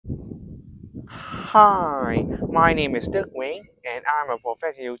Hi, my name is Đức Wing, and I'm a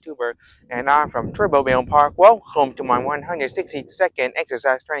professional YouTuber, and I'm from Tribble Park. Welcome to my 160-second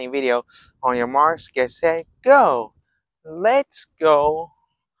exercise training video. On your marks, get set, go! Let's go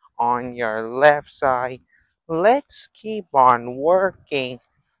on your left side. Let's keep on working.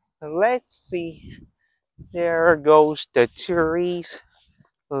 Let's see, there goes the trees.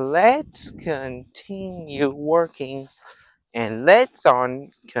 Let's continue working. And let's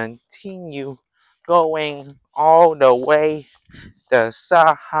continue going all the way the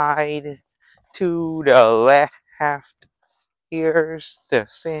side to the left. Here's the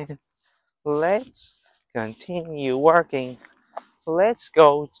sand. Let's continue working. Let's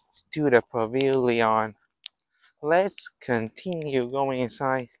go to the pavilion. Let's continue going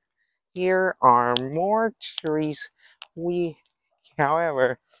inside. Here are more trees. We,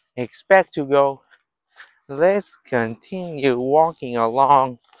 however, expect to go. Let's continue walking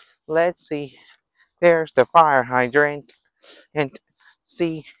along. Let's see, there's the fire hydrant, and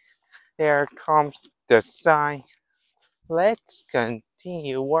see, there comes the sign. Let's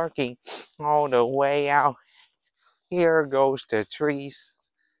continue working all the way out. Here goes the trees.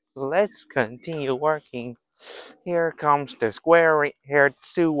 Let's continue working. Here comes the square-haired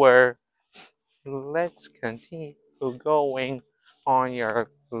sewer. Let's continue going on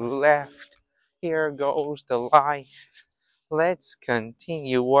your left. Here goes the light. Let's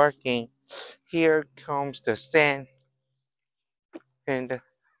continue working. Here comes the sand, and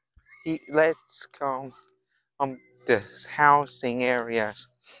let's come the housing areas.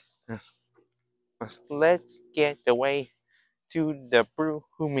 Let's get away to the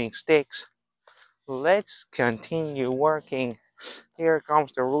brooming sticks. Let's continue working. Here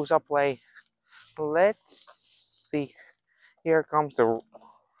comes the rules of play. Let's see. Here comes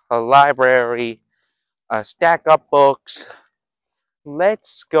a library, a stack of books.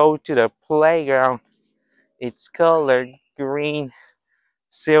 Let's go to the playground. It's colored green,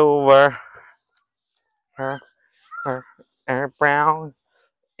 silver, brown,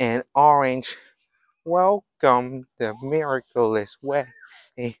 and orange. Welcome, the miracle is wet.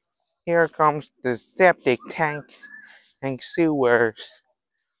 Here comes the septic tank and sewers.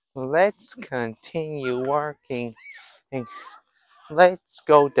 Let's continue working. And let's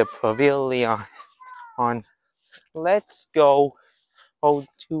go to pavilion. Let's go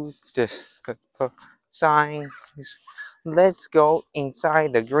to the signs. Let's go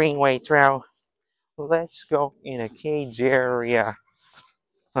inside the Greenway Trail. Let's go in a cage area.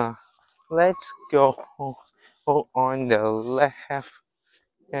 Let's go on the left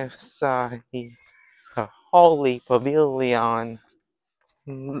side, the Holy Pavilion.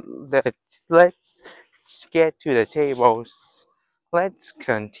 Let's get to the tables. Let's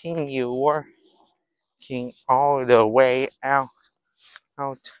continue working all the way out.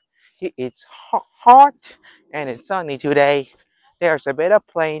 It's hot and it's sunny today. There's a bit of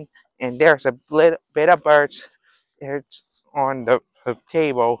plane and there's a bit of birds. It's on the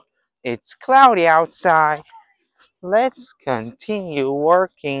table. It's cloudy outside. Let's continue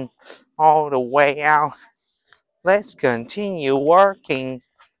working all the way out. Let's continue working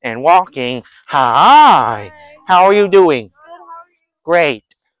and walking. Hi! How are you doing? Great.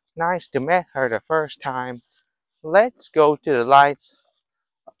 Nice to meet her the first time. Let's go to the lights.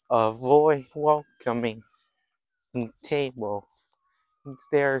 Avoid welcoming table.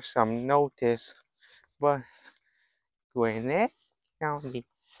 There's some notice, but Gwinnett County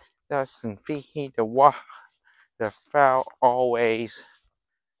doesn't feed the fowl always.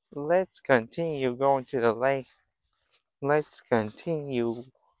 Let's continue going to the lake. Let's continue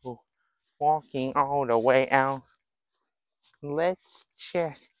walking all the way out. Let's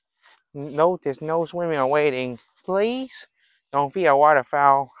check. Notice no swimming or wading. Please don't feed a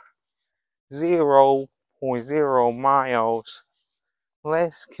waterfowl. 0.0 miles.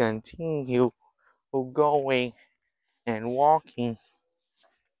 Let's continue going and walking.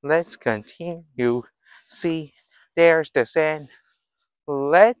 Let's continue. See, there's the sand.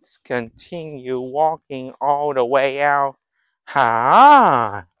 Let's continue walking all the way out.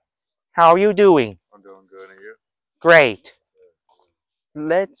 Hi! How are you doing? I'm doing good, and you? Great.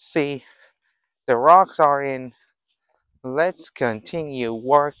 Let's see. The rocks are in. Let's continue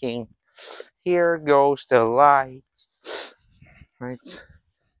working. Here goes the lights. Right.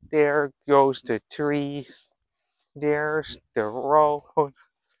 There goes the tree. There's the road.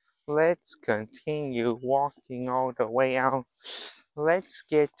 Let's continue walking all the way out. Let's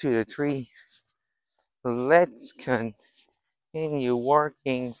get to the tree. Let's continue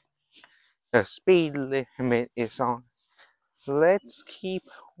working. The speed limit is on. Let's keep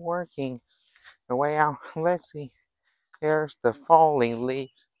working the way out. Let's see. There's the falling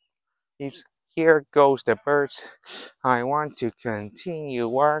leaves. Here goes the birds. I want to continue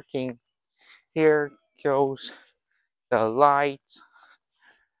working. Here goes the lights.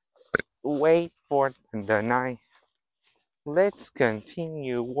 Wait for the night. Let's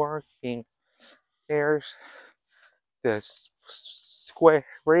continue working. There's the square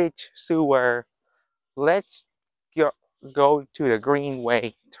bridge sewer. Let's go to the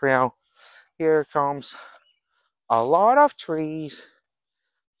Greenway Trail. Here comes a lot of trees.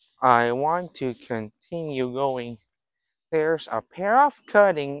 I want to continue going. There's a pair of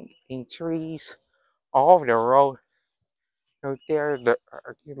cutting in trees all over the road. Out there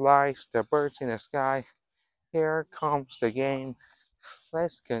lies the birds in the sky. Here comes the game.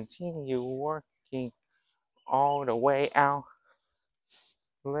 Let's continue working all the way out.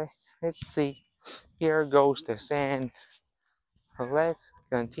 Let's see. Here goes the sand. Let's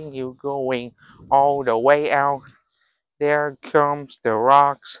continue going all the way out. There comes the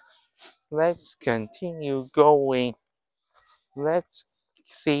rocks. Let's continue going. Let's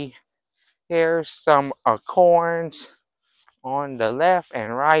see. Here's some acorns on the left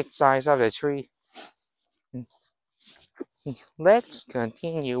and right sides of the tree. Let's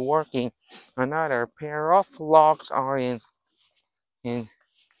continue working. Another pair of logs are in.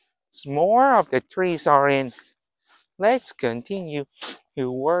 More of the trees are in. Let's continue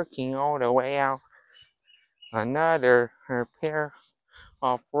working all the way out. Another pair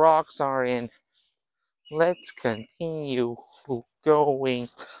of rocks are in. Let's continue going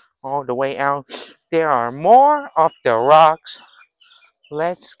all the way out. There are more of the rocks.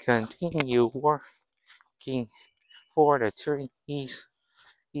 Let's continue working for the trees.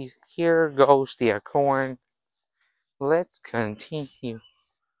 Here goes the acorn. Let's continue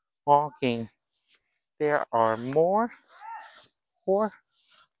walking. There are more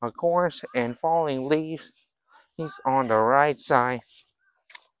acorns and falling leaves. He's on the right side.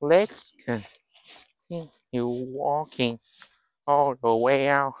 Let's continue walking all the way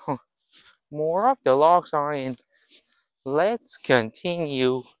out. More of the logs are in. Let's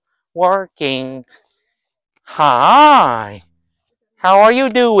continue working. Hi, how are you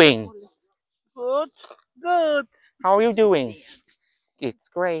doing? Good, good. How are you doing? It's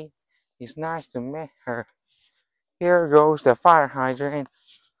great. It's nice to meet her. Here goes the fire hydrant.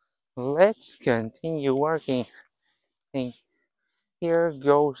 Let's continue working. And here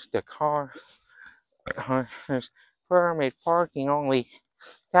goes the car. There's permit parking only.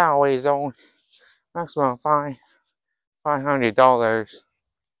 Tower zone. Maximum fine $500.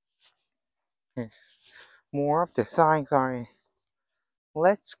 More of the signs are in.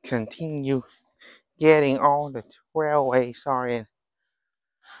 Let's continue getting all the railways are in.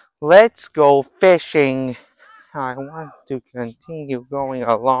 Let's go fishing. I want to continue going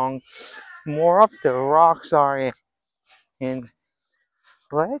along. More of the rocks are in. And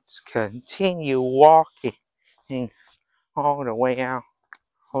let's continue walking all the way out.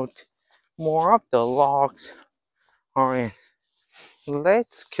 More of the logs are in.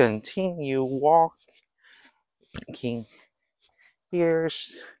 Let's continue walking.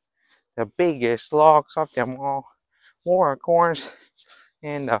 Here's the biggest logs of them all. More acorns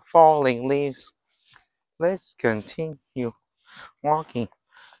and the falling leaves. Let's continue walking.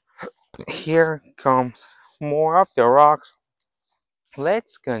 Here comes more of the rocks.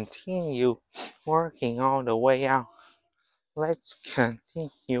 Let's continue working all the way out. Let's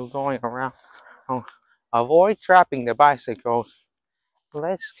continue going around. Avoid trapping the bicycles.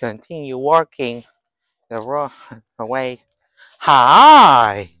 Let's continue walking the road away.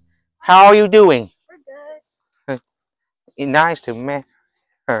 Hi! How are you doing? We're good. Nice to meet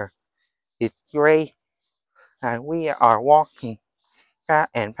her. It's great. And we are walking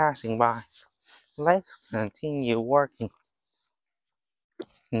and passing by. Let's continue working.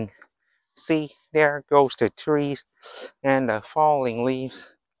 See, there goes the trees and the falling leaves.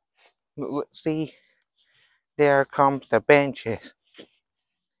 See, there comes the benches.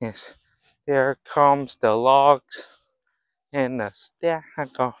 Yes, there comes the logs and the stack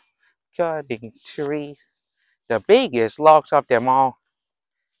of cutting trees. The biggest logs of them all.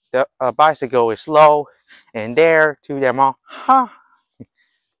 The bicycle is slow, and there to them all. Ha!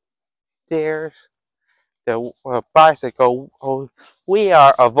 There's the bicycle we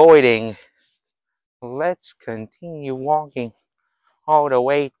are avoiding. Let's continue walking all the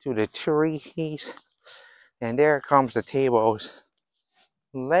way to the trees. And there comes the tables.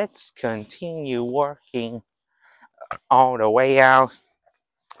 Let's continue working all the way out.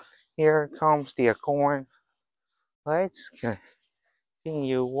 Here comes the acorn. Let's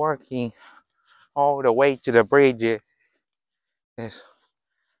continue working all the way to the bridges. Yes,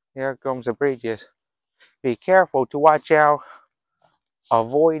 here comes the bridges. Be careful to watch out.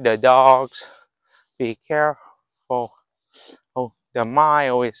 Avoid the dogs. Be careful. Oh, the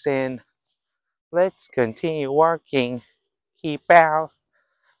mile is in. Let's continue working. Keep out.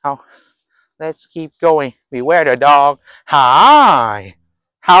 Oh, let's keep going. Beware the dog. Hi.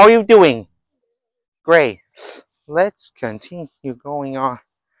 How are you doing? Great. Let's continue going on.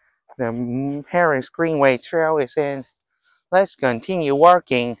 The Harris Greenway Trail is in. Let's continue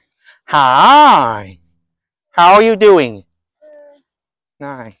working. Hi. How are you doing?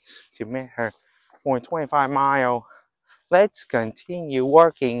 Nice. You met her for 25 miles. Let's continue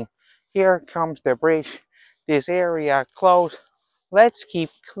working. Here comes the bridge. This area closed. Let's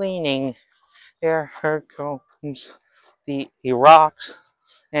keep cleaning. There here comes the rocks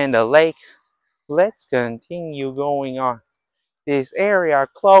and the lake. Let's continue going on. This area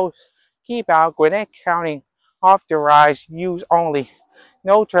closed. Keep out Gwinnett County. Authorized use only.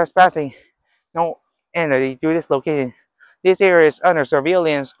 No trespassing. No entity to this location. This area is under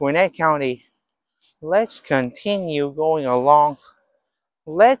surveillance. Gwinnett County. Let's continue going along.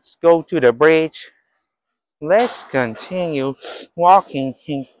 Let's go to the bridge. Let's continue walking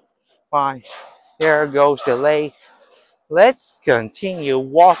by. There goes the lake. Let's continue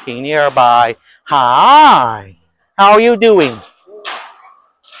walking nearby. Hi. How are you doing?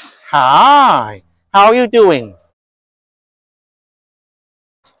 Hi. How are you doing?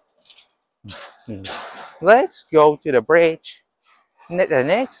 Let's go to the bridge. The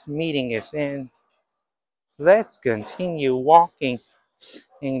next meeting is in. Let's continue walking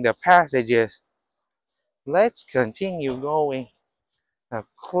in the passages. Let's continue going. The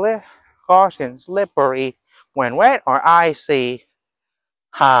cliff caution slippery when wet or icy.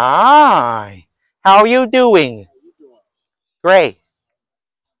 Hi. How are you doing? Great.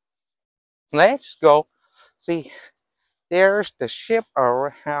 Let's go. See, there's the ship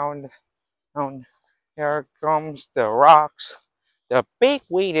around. There comes the rocks. The big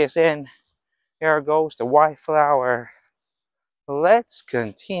weed is in. There goes the white flower. Let's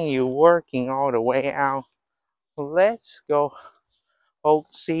continue working all the way out. Let's go. Oh,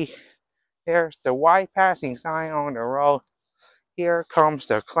 see, there's the white passing sign on the road. Here comes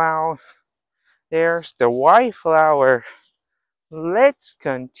the cloud. There's the white flower. Let's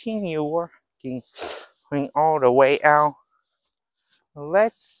continue working all the way out.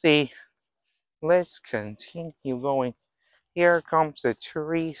 Let's see. Let's continue going. Here comes the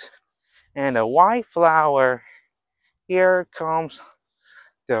trees and the white flower. Here comes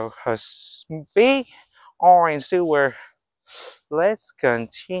the big orange sewer. Let's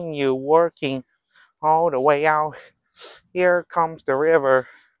continue working all the way out. Here comes the river.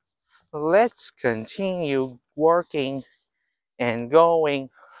 Let's continue working and going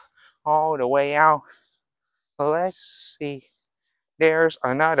all the way out. Let's see. There's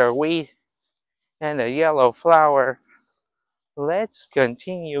another weed and a yellow flower. Let's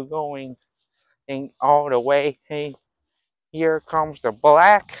continue going and all the way. Hey, here comes the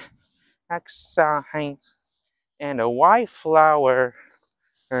black sign and a white flower.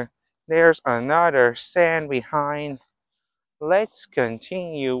 There's another sand behind. Let's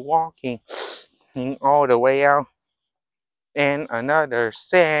continue walking all the way out. And another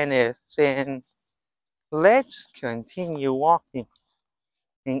sand is in. Let's continue walking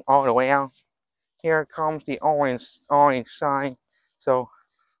all the way out. Here comes the orange sign. So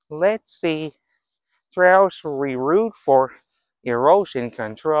let's see. Trails reroute for erosion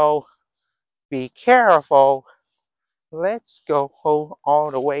control. Be careful. Let's go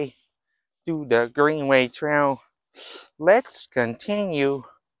all the way to the Greenway Trail. Let's continue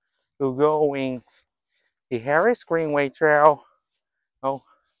to going the Harris Greenway Trail. Oh,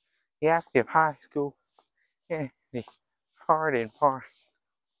 the Active High School. Yeah, the Hardin Park.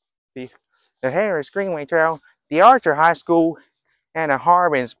 The, the Harris Greenway Trail. The Archer High School and the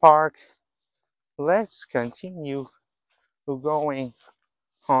Harbins Park. Let's continue to going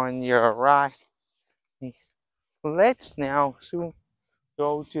on your right. Let's now soon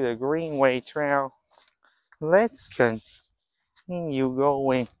go to the Greenway Trail. Let's continue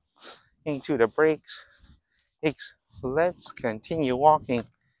going into the breaks. Let's continue walking.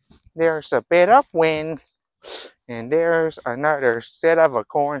 There's a bit of wind and there's another set of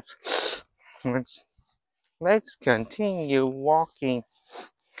acorns. Let's continue walking.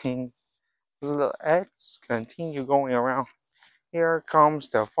 Let's continue going around. Here comes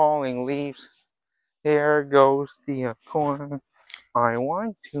the falling leaves. There goes the acorn. I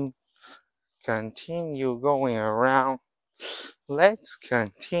want to continue going around. Let's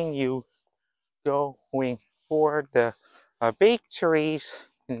continue going for the big trees,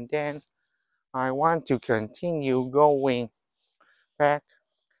 and then I want to continue going back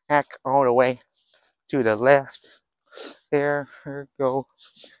all the way to the left. There goes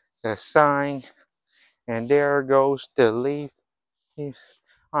the sign. And there goes the leaf.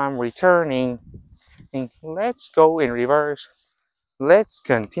 I'm returning. And let's go in reverse. Let's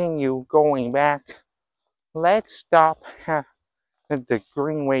continue going back. Let's stop at the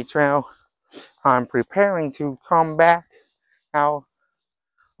Greenway Trail. I'm preparing to come back. Now,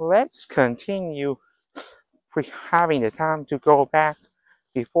 let's continue having the time to go back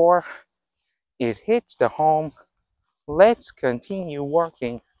before it hits the home. Let's continue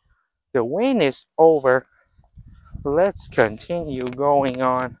working. The wind is over. Let's continue going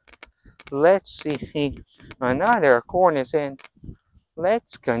on. Let's see another corner is in.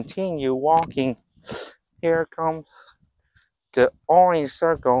 Let's continue walking. Here comes the orange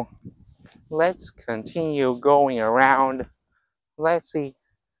circle. Let's continue going around. Let's see.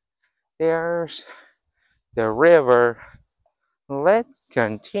 There's the river. Let's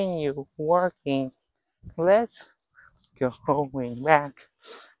continue working. Let's go going back.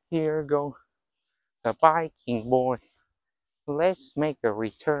 Here go the biking boy. Let's make a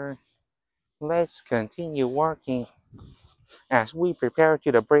return. Let's continue working as we prepare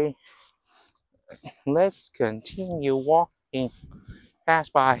to the break. Let's continue walking. Pass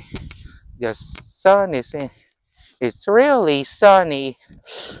by. The sun is in. It's really sunny.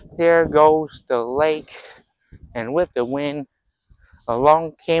 There goes the lake. And with the wind,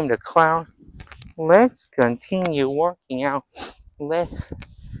 along came the cloud. Let's continue working out. Let's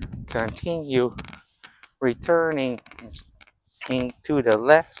continue returning into the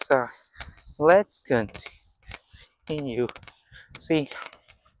left side. Let's continue. See,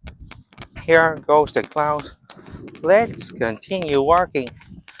 here goes the clouds. Let's continue working.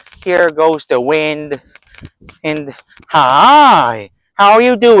 Here goes the wind. And hi, how are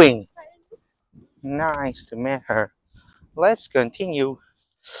you doing? Nice to meet her. Let's continue.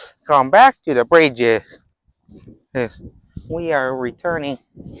 Come back to the bridges. Yes, we are returning,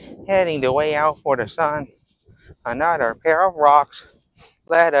 heading the way out for the sun. Another pair of rocks.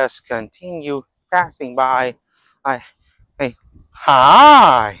 Let us continue passing by. I, hey,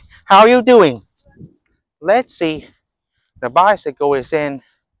 hi, how are you doing? Let's see. The bicycle is in.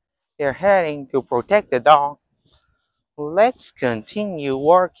 They're heading to protect the dog. Let's continue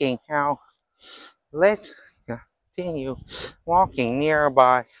working out. Let's continue walking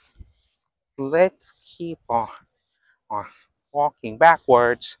nearby. Let's keep on walking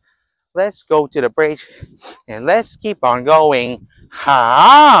backwards. Let's go to the bridge and let's keep on going.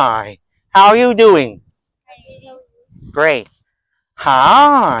 Hi, how are you doing? Great.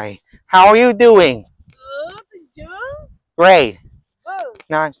 Hi, how are you doing? Good. Great. Good.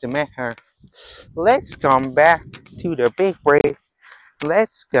 Nice to meet her. Let's come back to the big bridge.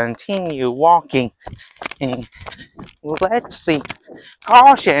 Let's continue walking. And let's see.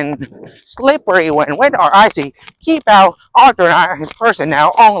 Caution, slippery when wet or icy. Keep out authorized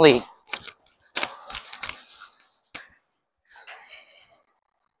personnel only.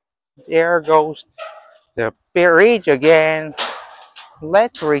 There goes the bridge again.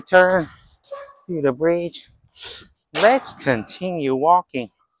 Let's return to the bridge. Let's continue walking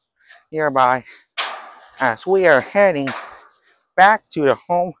nearby as we are heading back to the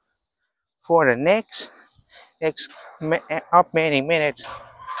home for the next up many minutes.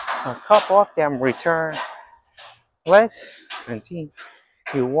 A couple of them return. Let's continue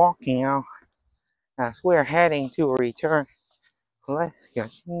walking out as we're heading to a return. Let's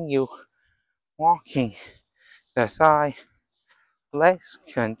continue walking the side. Let's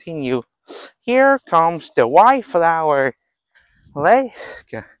continue. Here comes the white flower. Let's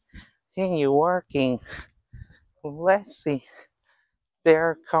continue working. Let's see.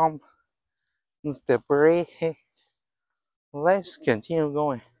 There comes the bridge. Let's continue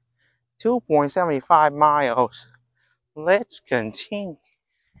going. 2.75 miles. Let's continue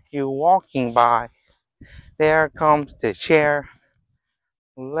walking by. There comes the chair.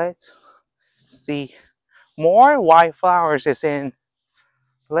 Let's see. More white flowers is in.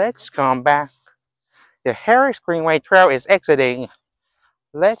 Let's come back. The Harris Greenway Trail is exiting.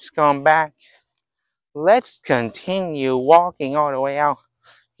 Let's come back. Let's continue walking all the way out.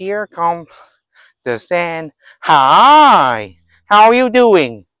 Here comes the sand. Hi, how are you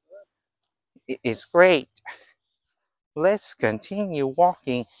doing? It's great. Let's continue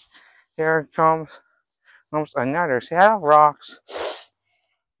walking. Here comes another set of rocks.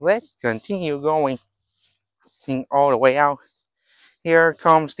 Let's continue going all the way out. Here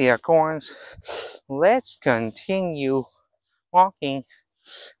comes the acorns. Let's continue walking.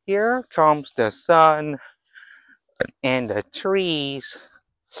 Here comes the sun and the trees.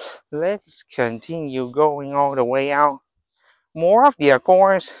 Let's continue going all the way out. More of the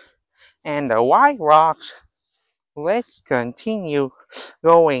acorns and the white rocks. Let's continue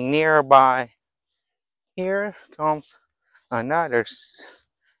going nearby. here comes another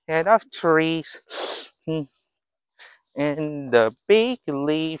set of trees. And the big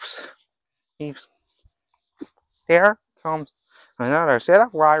leaves. There comes another set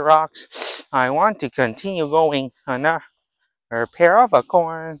of white rocks. I want to continue going. Another pair of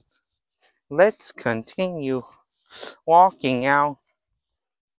acorns. Let's continue walking out.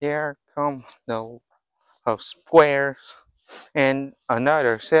 There comes the of squares and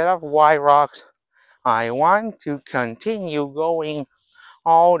another set of white rocks. I want to continue going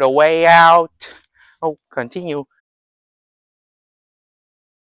all the way out. Oh, continue.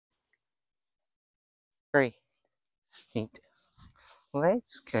 Great.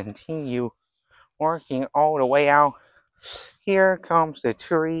 Let's continue working all the way out. Here comes the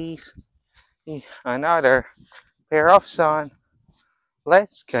trees. Another pair of sun.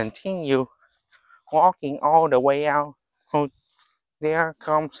 Let's continue walking all the way out. Oh, there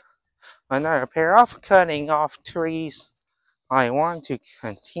comes another pair of cutting off trees. I want to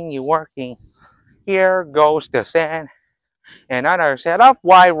continue working. Here goes the sand. Another set of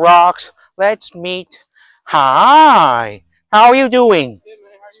white rocks. Let's meet. Hi, how are you doing?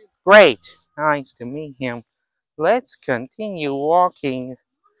 Great, nice to meet him. Let's continue walking.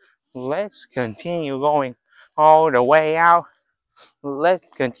 Let's continue going all the way out. Let's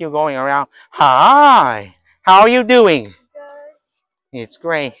continue going around. Hi, how are you doing? It's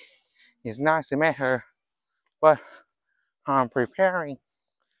great. It's nice to meet her, but I'm preparing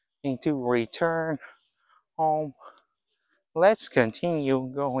to return home. Let's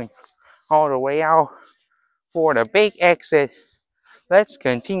continue going all the way out for the big exit. Let's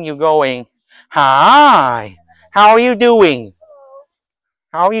continue going. Hi, how are you doing?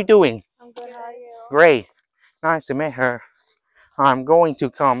 How are you doing? I'm good. How are you? Great. Nice to meet her. I'm going to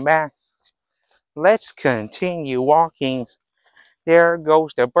come back. Let's continue walking. There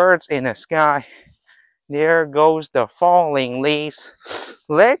goes the birds in the sky. There goes the falling leaves.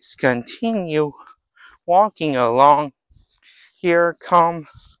 Let's continue walking along. Here comes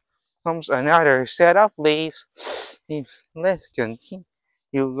another set of leaves. Let's continue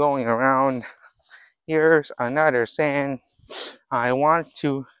going around. Here's another sand. I want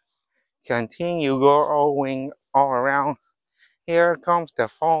to continue going all around. Here comes the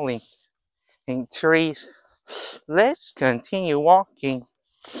falling trees. Let's continue walking.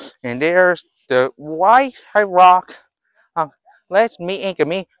 And there's the white rock. Uh, let's meet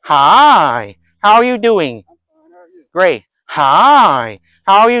Ink. Hi, how are you doing? Great. Hi,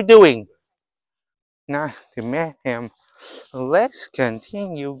 how are you doing? Nice to meet him. Let's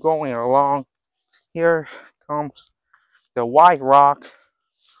continue going along. Here comes the white rock.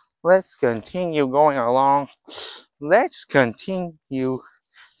 Let's continue going along. Let's continue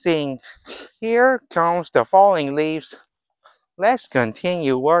seeing. Here comes the falling leaves. Let's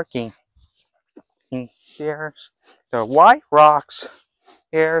continue working. Here's the white rocks.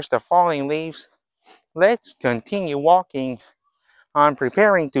 Here's the falling leaves. Let's continue walking. I'm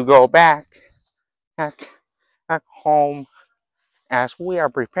preparing to go back home as we are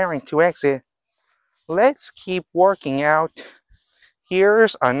preparing to exit. Let's keep working out.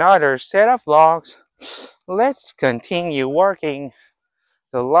 Here's another set of logs. Let's continue working.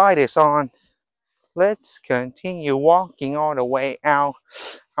 The light is on. Let's continue walking all the way out.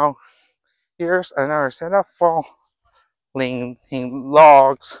 Oh, here's another set of falling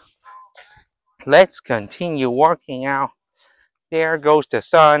logs. Let's continue working out. There goes the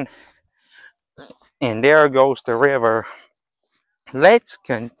sun, and there goes the river. Let's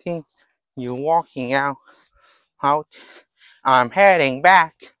continue walking out. I'm heading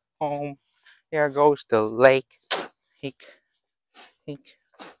back home. There goes the lake.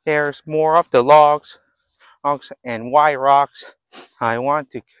 There's more of the logs and white rocks. I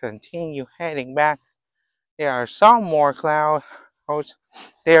want to continue heading back. There are some more clouds.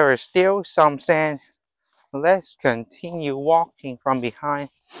 There is still some sand. Let's continue walking from behind.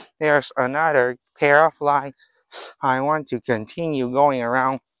 There's another pair of lights. I want to continue going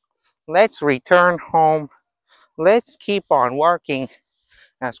around. Let's return home. Let's keep on working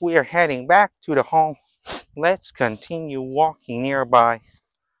as we are heading back to the home. Let's continue walking nearby.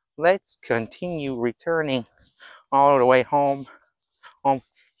 Let's continue returning all the way home.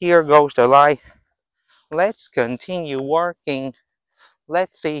 Here goes the light. Let's continue working.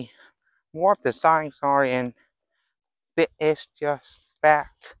 Let's see what the signs are in. It's just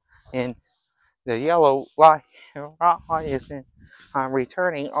back in the yellow light. Is in. I'm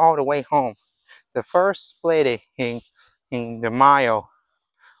returning all the way home. The first split in the mile.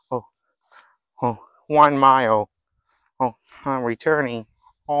 Oh, oh, 1 mile. Oh, I'm returning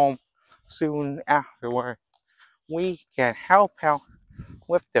home soon afterward. We can help out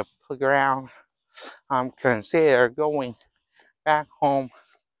with the ground. consider going back home.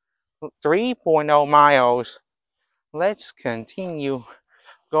 3.0 miles. Let's continue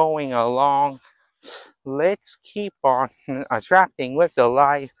going along. Let's keep on attracting with the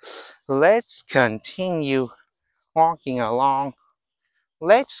light. Let's continue walking along.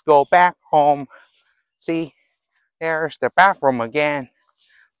 Let's go back home. See, there's the bathroom again.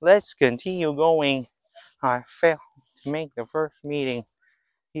 Let's continue going. I failed to make the first meeting.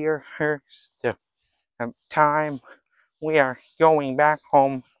 Here's the time. We are going back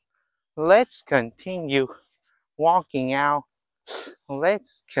home. Let's continue walking out.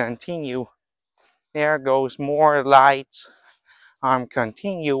 Let's continue. There goes more lights.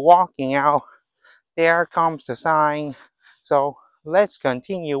 Continue walking out. There comes the sign. So let's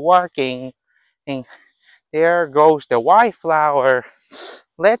continue working. And there goes the white flower.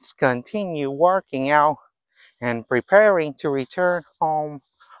 Let's continue working out and preparing to return home.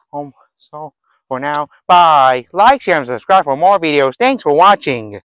 So for now, bye. Like, share, and subscribe for more videos. Thanks for watching.